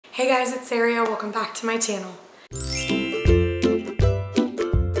Hey guys, it's Saria. Welcome back to my channel.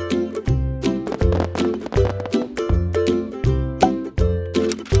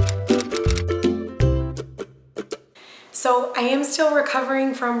 So I am still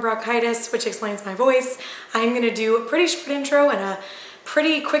recovering from bronchitis, which explains my voice. I'm going to do a pretty short intro and a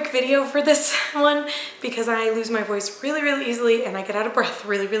pretty quick video for this one because I lose my voice really easily and I get out of breath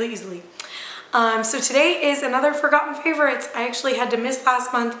really easily. So today is another forgotten favorites. I actually had to miss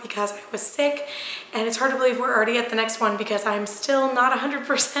last month because I was sick, and it's hard to believe we're already at the next one because I'm still not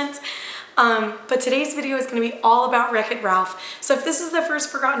 100%. But today's video is going to be all about Wreck-It Ralph. So if this is the first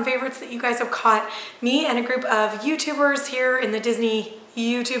forgotten favorites that you guys have caught, me and a group of YouTubers here in the Disney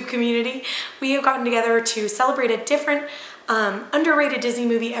YouTube community, we have gotten together to celebrate a different underrated Disney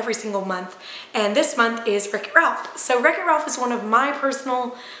movie every single month. And this month is Wreck-It Ralph. So Wreck-It Ralph is one of my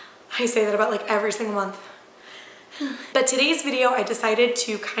personal, I say that about like every single month. But today's video, I decided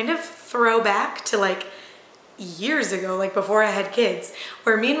to kind of throw back to like years ago, like before I had kids,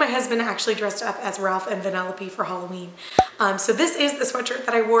 where me and my husband actually dressed up as Ralph and Vanellope for Halloween. So this is the sweatshirt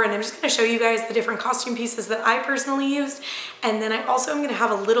that I wore, and I'm just gonna show you guys the different costume pieces that I personally used. And then I also am gonna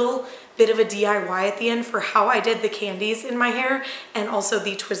have a little bit of a DIY at the end for how I did the candies in my hair and also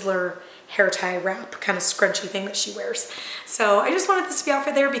the Twizzler hair tie wrap kind of scrunchy thing that she wears. So I just wanted this to be out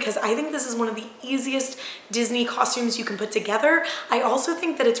for there because I think this is one of the easiest Disney costumes you can put together. I also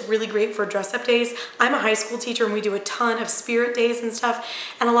think that it's really great for dress-up days. I'm a high school teacher and we do a ton of spirit days and stuff,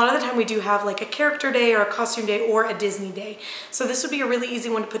 and a lot of the time we do have like a character day or a costume day or a Disney day. So this would be a really easy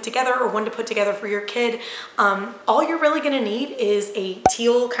one to put together, or one to put together for your kid. All you're really gonna need is a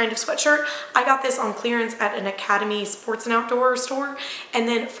teal kind of sweatshirt. I got this on clearance at an Academy Sports and Outdoor store, and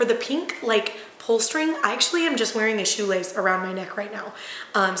then for the pink like pull string, I actually am just wearing a shoelace around my neck right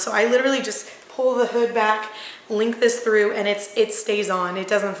now. So I literally just pull the hood back, link this through, and it stays on. It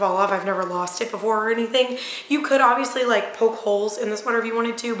doesn't fall off. I've never lost it before or anything. You could obviously like poke holes in the sweater if you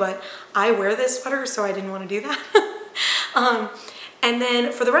wanted to, but I wear this sweater, so I didn't want to do that. And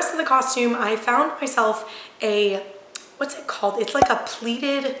then for the rest of the costume, I found myself a, what's it called? It's like a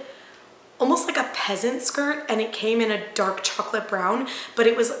pleated, almost like a peasant skirt, and it came in a dark chocolate brown, but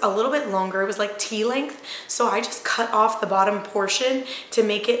it was a little bit longer. It was like tea length, so I just cut off the bottom portion to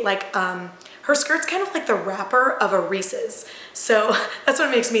make it like, her skirt's kind of like the wrapper of a Reese's. So that's what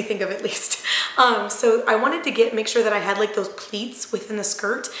it makes me think of, at least. So I wanted to make sure that I had like those pleats within the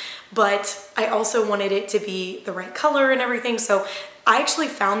skirt, but I also wanted it to be the right color and everything. So I actually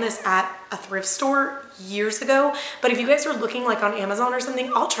found this at a thrift store years ago, but if you guys are looking like on Amazon or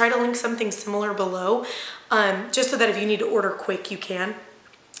something, I'll try to link something similar below, just so that if you need to order quick, you can.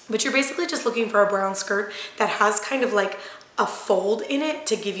 But you're basically just looking for a brown skirt that has kind of like a fold in it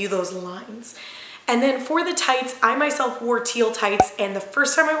to give you those lines. And then for the tights, I myself wore teal tights, and the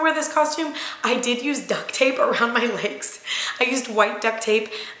first time I wore this costume, I did use duct tape around my legs. I used white duct tape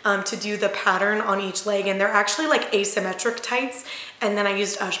to do the pattern on each leg, and they're actually like asymmetric tights. And then I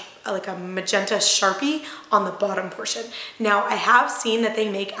used like a magenta Sharpie on the bottom portion. Now I have seen that they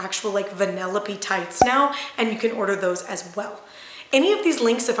make actual like Vanellope tights now, and you can order those as well. Any of these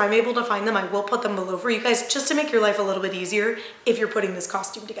links, if I'm able to find them, I will put them below for you guys just to make your life a little bit easier if you're putting this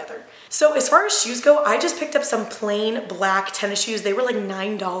costume together. So as far as shoes go, I just picked up some plain black tennis shoes. They were like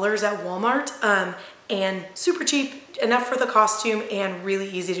 $9 at Walmart, and super cheap, enough for the costume, and really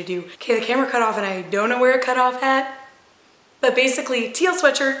easy to do. Okay, the camera cut off and I don't know where it cut off at, but basically teal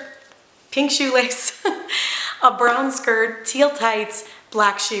sweatshirt, pink shoelace, a brown skirt, teal tights,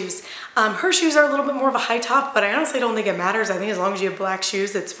 black shoes. Her shoes are a little bit more of a high top, but I honestly don't think it matters. I think as long as you have black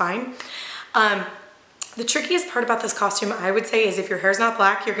shoes, it's fine. The trickiest part about this costume, I would say, is if your hair's not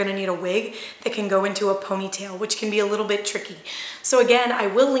black, you're gonna need a wig that can go into a ponytail, which can be a little bit tricky. So again, I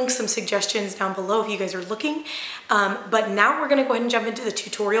will link some suggestions down below if you guys are looking. But now we're gonna go ahead and jump into the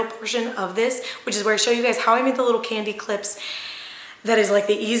tutorial portion of this, which is where I show you guys how I made the little candy clips. That is like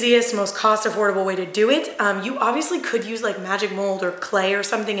the easiest, most cost affordable way to do it. You obviously could use like magic mold or clay or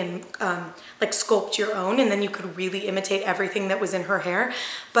something and like sculpt your own, and then you could really imitate everything that was in her hair.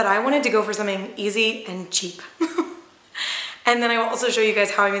 But I wanted to go for something easy and cheap. And then I will also show you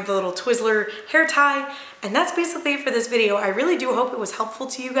guys how I made the little Twizzler hair tie. And that's basically it for this video. I really do hope it was helpful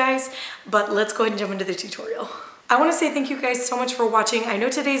to you guys, but let's go ahead and jump into the tutorial. I want to say thank you guys so much for watching. I know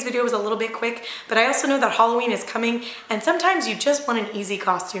today's video was a little bit quick, but I also know that Halloween is coming, and sometimes you just want an easy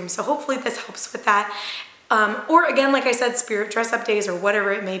costume, so hopefully this helps with that. Or again, like I said, spirit dress-up days or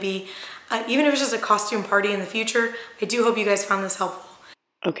whatever it may be. Even if it's just a costume party in the future, I do hope you guys found this helpful.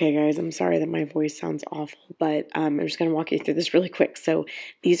 Okay, guys, I'm sorry that my voice sounds awful, but I'm just going to walk you through this really quick. So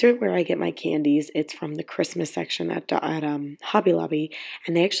these are where I get my candies. It's from the Christmas section at Hobby Lobby,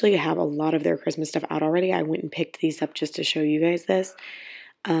 and they actually have a lot of their Christmas stuff out already. I went and picked these up just to show you guys this.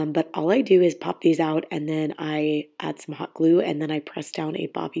 But all I do is pop these out, and then I add some hot glue, and then I press down a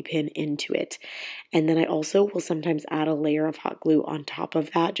bobby pin into it. And then I also will sometimes add a layer of hot glue on top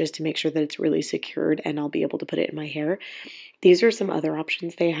of that just to make sure that it's really secured and I'll be able to put it in my hair. These are some other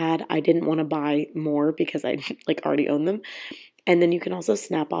options they had. I didn't want to buy more because I like already own them. And then you can also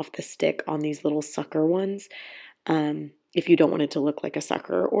snap off the stick on these little sucker ones if you don't want it to look like a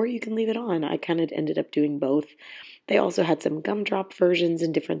sucker, or you can leave it on. I kind of ended up doing both. They also had some gumdrop versions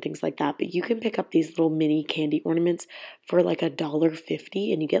and different things like that, but you can pick up these little mini candy ornaments for like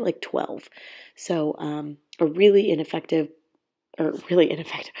 $1.50 and you get like 12. So a really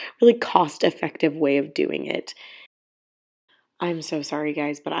really cost-effective way of doing it. I'm so sorry,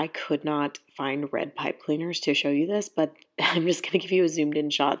 guys, but I could not find red pipe cleaners to show you this, but I'm just going to give you a zoomed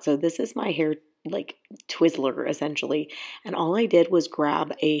in shot. So this is my hair, like, Twizzler, essentially. And all I did was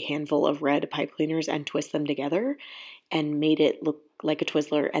grab a handful of red pipe cleaners and twist them together and made it look like a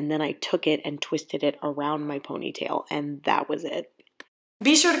Twizzler. And then I took it and twisted it around my ponytail, and that was it.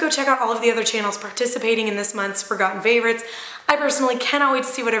 Be sure to go check out all of the other channels participating in this month's Forgotten Favorites. I personally cannot wait to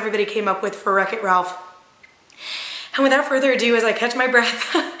see what everybody came up with for Wreck-It Ralph. And without further ado, as I catch my breath,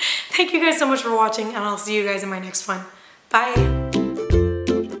 thank you guys so much for watching, and I'll see you guys in my next one. Bye!